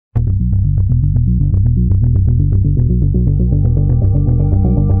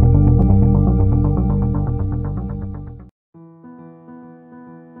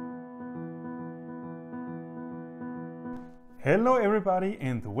Hello everybody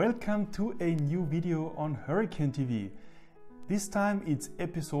and welcome to a new video on HURRICAINE TV. This time it's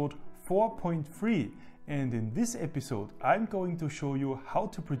episode 4.3 and in this episode I'm going to show you how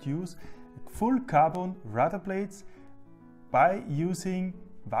to produce full carbon rudder blades by using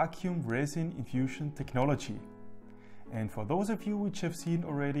vacuum resin infusion technology. And for those of you which have seen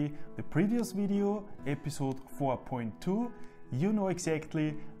already the previous video, episode 4.2, you know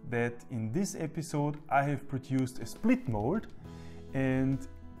exactly that in this episode I have produced a split mold, and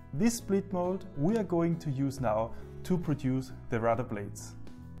this split mold we are going to use now to produce the rudder blades.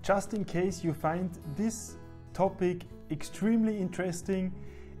 Just in case you find this topic extremely interesting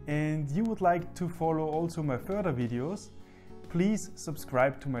and you would like to follow also my further videos, please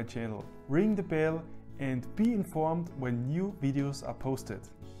subscribe to my channel, ring the bell and be informed when new videos are posted.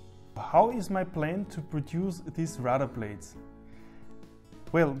 How is my plan to produce these rudder blades?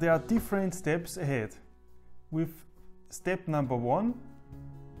 Well, there are different steps ahead. With step number 1,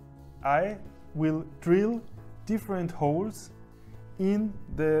 I will drill different holes in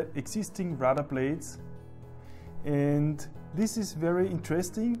the existing rudder blades, and this is very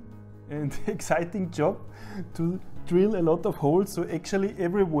interesting and exciting job to drill a lot of holes. So actually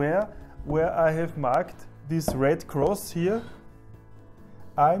everywhere where I have marked this red cross here,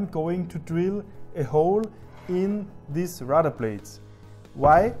 I'm going to drill a hole in these rudder blades.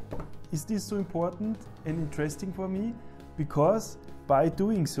 Why is this so important and interesting for me? Because by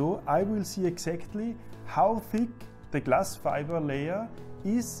doing so I will see exactly how thick the glass fiber layer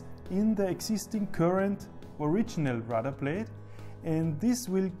is in the existing current original rudder blade, and this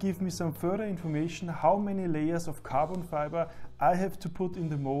will give me some further information how many layers of carbon fiber I have to put in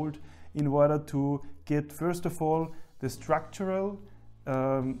the mold in order to get, first of all, the structural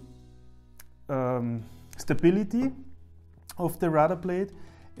stability of the rudder blade,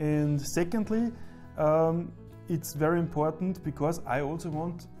 and secondly it's very important because I also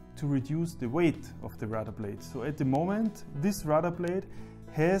want to reduce the weight of the rudder blade. So at the moment this rudder blade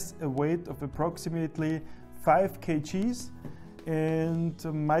has a weight of approximately 5 kgs, and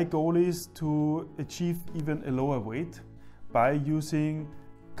my goal is to achieve even a lower weight by using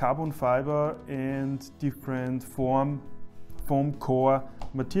carbon fiber and different foam core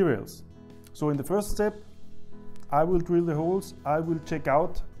materials. So in the first step I will drill the holes, I will check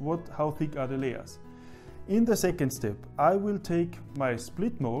out how thick are the layers. In the second step I will take my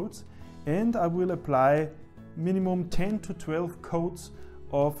split molds and I will apply minimum 10 to 12 coats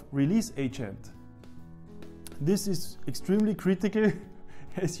of release agent. This is extremely critical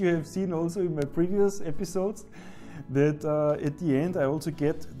as you have seen also in my previous episodes, that at the end I also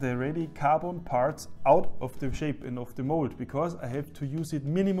get the ready carbon parts out of the shape and of the mold, because I have to use it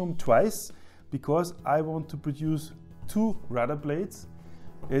minimum twice, because I want to produce 2 rudder blades,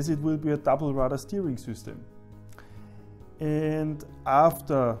 as it will be a double rudder steering system. And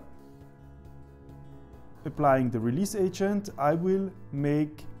after applying the release agent, I will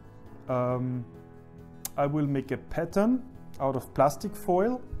make a pattern out of plastic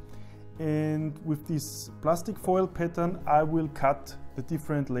foil, and with this plastic foil pattern I will cut the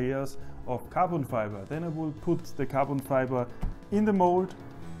different layers of carbon fiber. Then I will put the carbon fiber in the mold,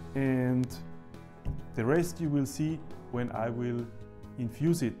 and the rest you will see when I will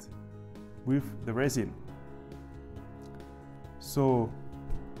infuse it with the resin. So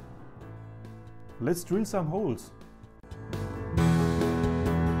let's drill some holes.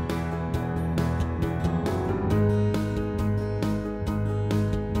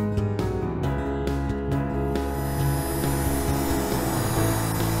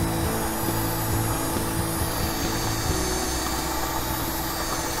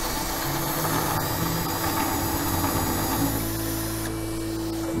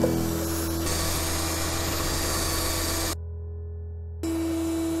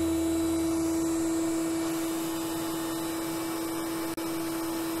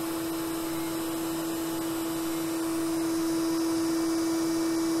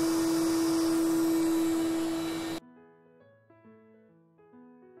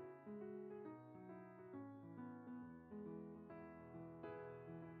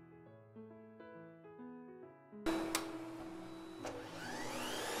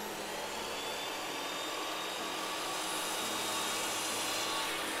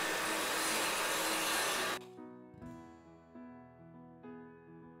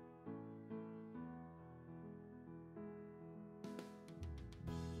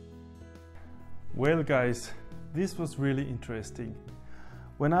 Well guys, this was really interesting.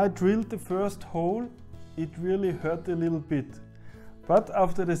 When I drilled the first hole, it really hurt a little bit. But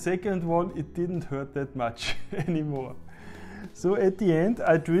after the second one, it didn't hurt that much anymore. So at the end,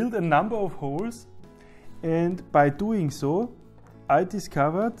 I drilled a number of holes, and by doing so, I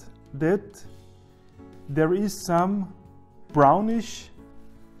discovered that there is some brownish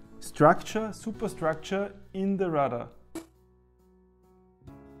structure, superstructure in the rudder.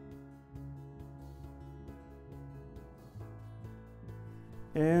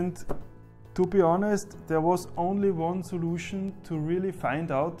 And to be honest, there was only one solution to really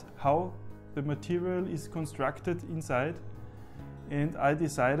find out how the material is constructed inside, and I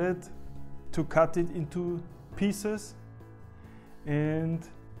decided to cut it into pieces. And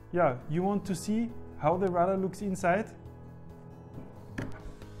yeah, you want to see how the rudder looks inside?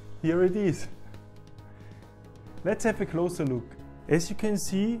 Here it is. Let's have a closer look. As you can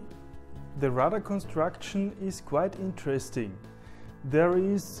see, the rudder construction is quite interesting. There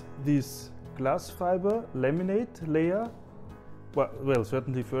is this glass fiber laminate layer. Well,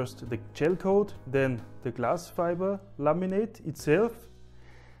 certainly first the gel coat, then the glass fiber laminate itself.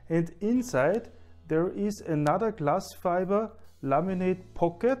 And inside there is another glass fiber laminate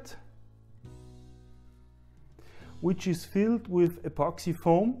pocket, which is filled with epoxy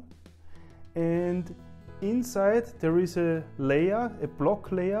foam. And inside there is a layer, a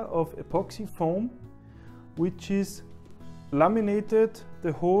block layer of epoxy foam, which is laminated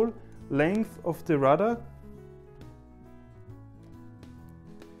the whole length of the rudder,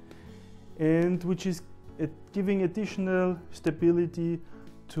 and which is giving additional stability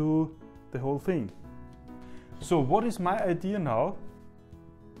to the whole thing. So what is my idea now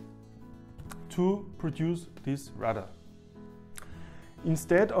to produce this rudder?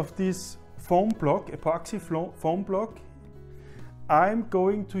 Instead of this foam block, epoxy foam block, I'm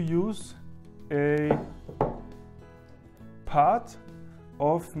going to use a part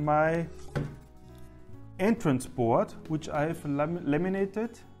of my entrance board, which I have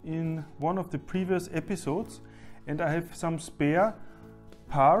laminated in one of the previous episodes, and I have some spare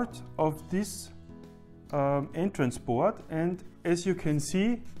part of this entrance board. And as you can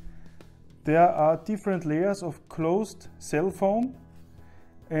see, there are different layers of closed cell foam,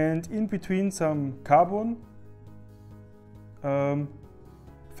 and in between some carbon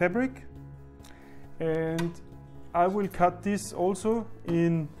fabric. And I will cut this also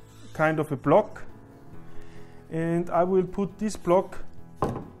in kind of a block, and I will put this block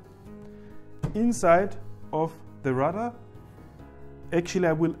inside of the rudder. Actually,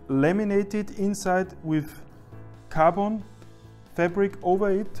 I will laminate it inside with carbon fabric over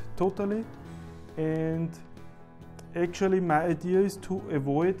it totally. And actually my idea is to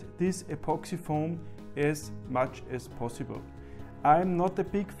avoid this epoxy foam as much as possible. I'm not a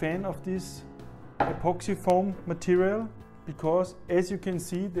big fan of this epoxy foam material because, as you can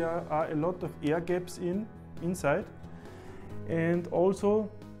see, there are a lot of air gaps inside, and also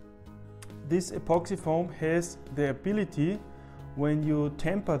this epoxy foam has the ability, when you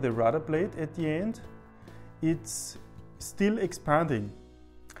temper the rudder blade at the end, it's still expanding,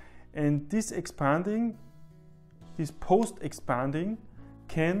 and this post expanding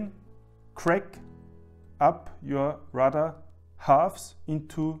can crack up your rudder halves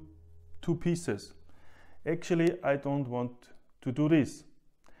into two pieces. Actually, I don't want to do this.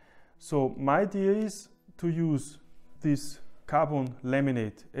 So my idea is to use this carbon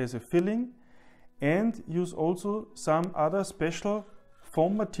laminate as a filling and use also some other special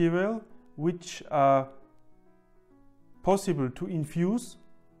foam material which are possible to infuse.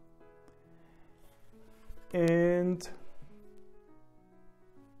 And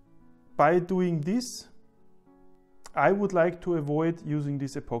by doing this, I would like to avoid using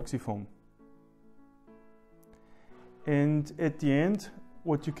this epoxy foam. And at the end,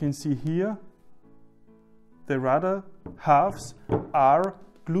 what you can see here, the rudder halves are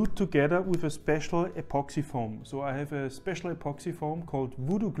glued together with a special epoxy foam. So I have a special epoxy foam called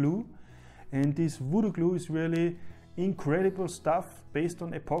voodoo glue, and this voodoo glue is really incredible stuff based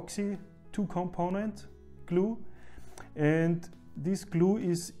on epoxy, 2-component glue, and this glue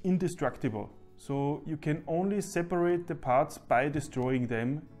is indestructible. So you can only separate the parts by destroying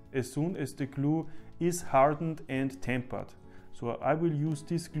them as soon as the glue is hardened and tempered. So I will use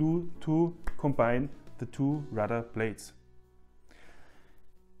this glue to combine the two rudder blades.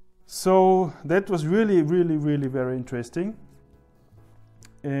 So that was really very interesting,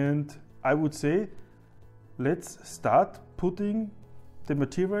 and I would say let's start putting the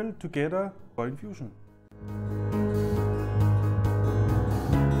material together for infusion.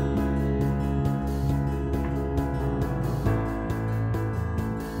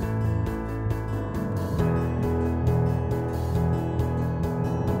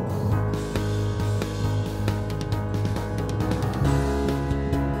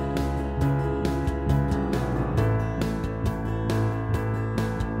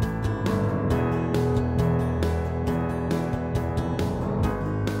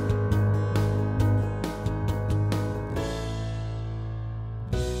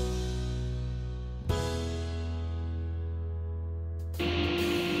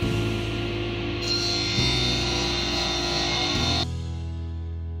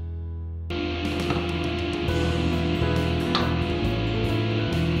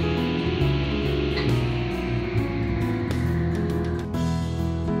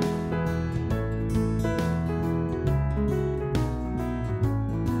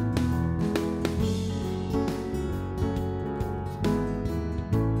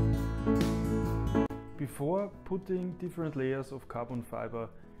 Before putting different layers of carbon fiber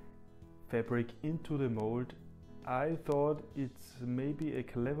fabric into the mold, I thought it's maybe a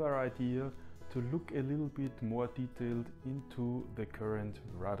clever idea to look a little bit more detailed into the current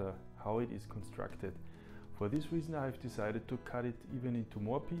rudder, how it is constructed. For this reason I've decided to cut it even into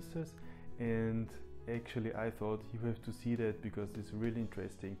more pieces, and actually I thought you have to see that because it's really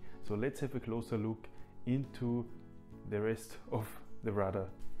interesting. So let's have a closer look into the rest of the rudder.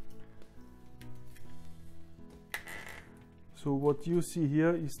 So what you see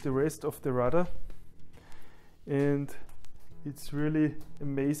here is the rest of the rudder, and it's really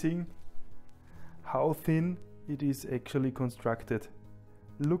amazing how thin it is actually constructed.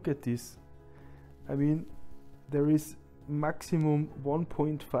 Look at this. I mean, there is maximum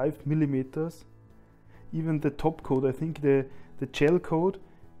 1.5 millimeters. Even the top coat, I think the gel coat,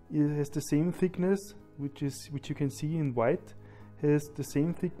 it has the same thickness, which you can see in white, has the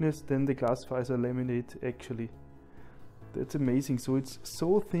same thickness than the glass fiber laminate actually. That's amazing. So it's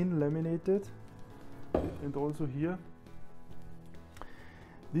so thin laminated. And also here,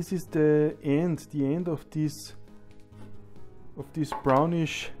 this is the end of this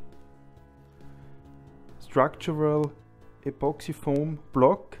brownish structural epoxy foam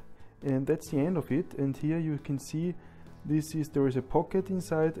block, and that's the end of it. And here you can see there is a pocket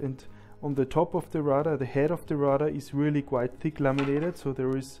inside, and on the top of the rudder, the head of the rudder is really quite thick laminated, so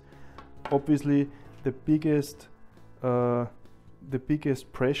there is obviously the biggest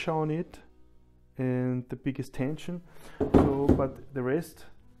pressure on it and the biggest tension. So, but the rest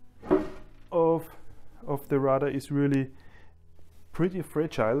of the rudder is really pretty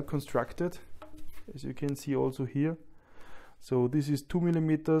fragile constructed, as you can see also here. So this is 2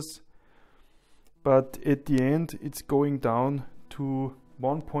 millimeters, but at the end it's going down to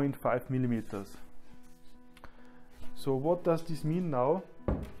 1.5 millimeters. So what does this mean now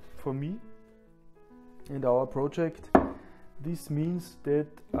for me and our project? This means that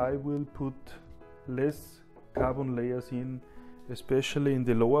I will put less carbon layers in, especially in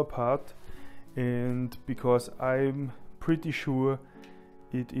the lower part, and because I'm pretty sure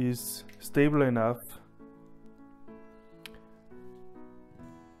it is stable enough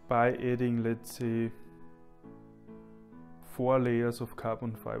by adding, let's say, 4 layers of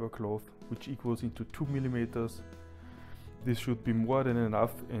carbon fiber cloth, which equals into 2 millimeters. This should be more than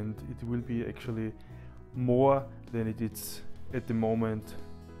enough, and it will be actually more than it is at the moment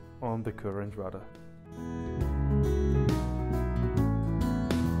on the current rudder.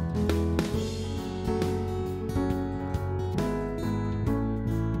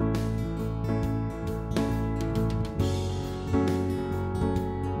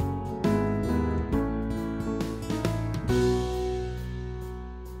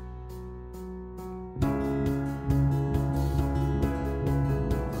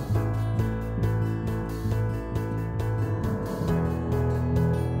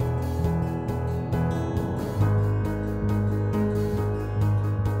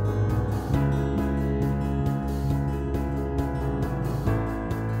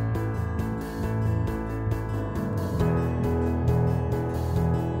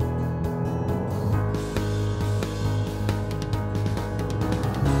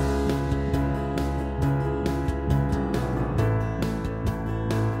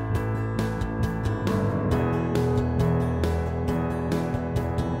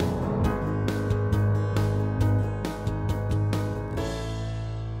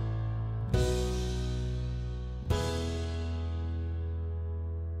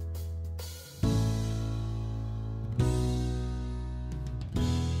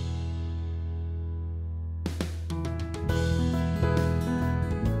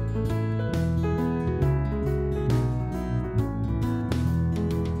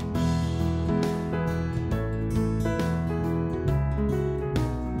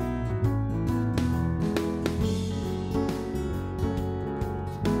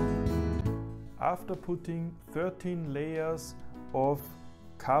 After putting 13 layers of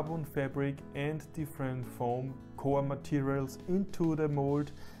carbon fabric and different foam core materials into the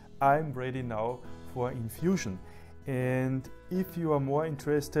mold, I'm ready now for infusion. And if you are more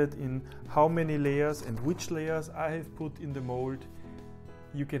interested in how many layers and which layers I have put in the mold,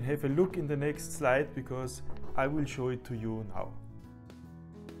 you can have a look in the next slide, because I will show it to you now.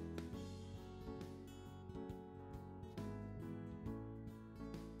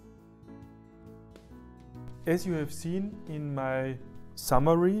 As you have seen in my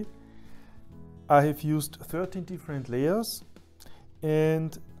summary, I have used 13 different layers,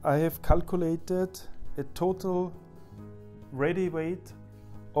 and I have calculated a total ready weight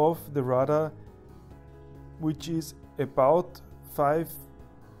of the rudder, which is about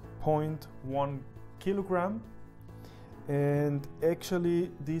 5.1 kilogram, and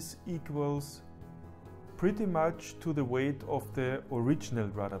actually this equals pretty much to the weight of the original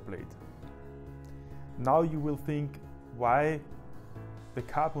rudder blade. Now you will think why the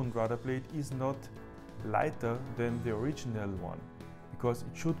carbon rudder blade is not lighter than the original one, because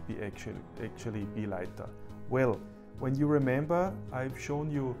it should be actually be lighter. Well, when you remember, I've shown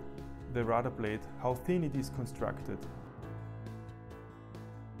you the rudder blade, how thin it is constructed.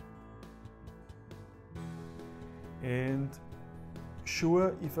 And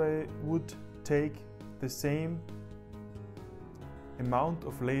sure, if I would take the same amount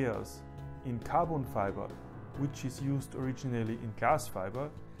of layers in carbon fiber, which is used originally in glass fiber,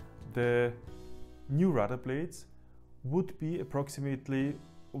 the new rudder blades would be approximately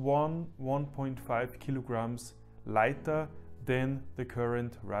 1.5 kilograms lighter than the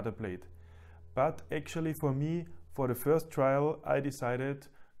current rudder blade. But actually for me, for the first trial, I decided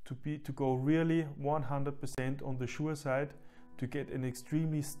to go really 100% on the sure side, to get an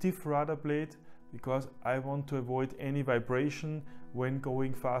extremely stiff rudder blade, because I want to avoid any vibration when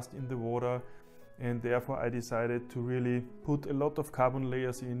going fast in the water, and therefore I decided to really put a lot of carbon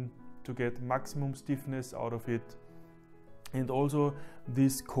layers in to get maximum stiffness out of it. And also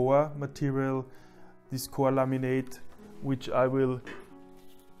this core material, this core laminate, which I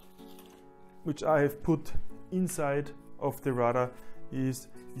have put inside of the rudder, is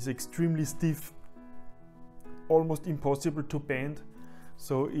extremely stiff, almost impossible to bend.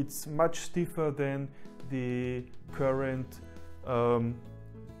 So it's much stiffer than the current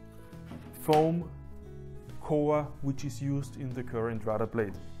foam core which is used in the current rudder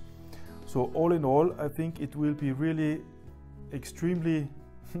blade. So all in all, I think it will be really extremely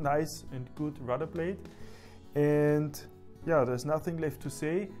nice and good rudder blade. And yeah, there's nothing left to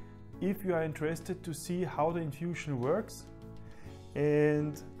say. If you are interested to see how the infusion works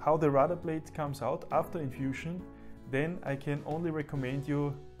and how the rudder blade comes out after infusion, then I can only recommend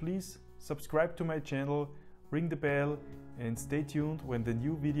you, please subscribe to my channel, ring the bell, and stay tuned when the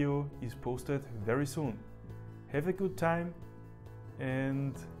new video is posted very soon. Have a good time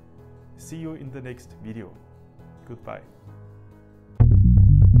and see you in the next video. Goodbye.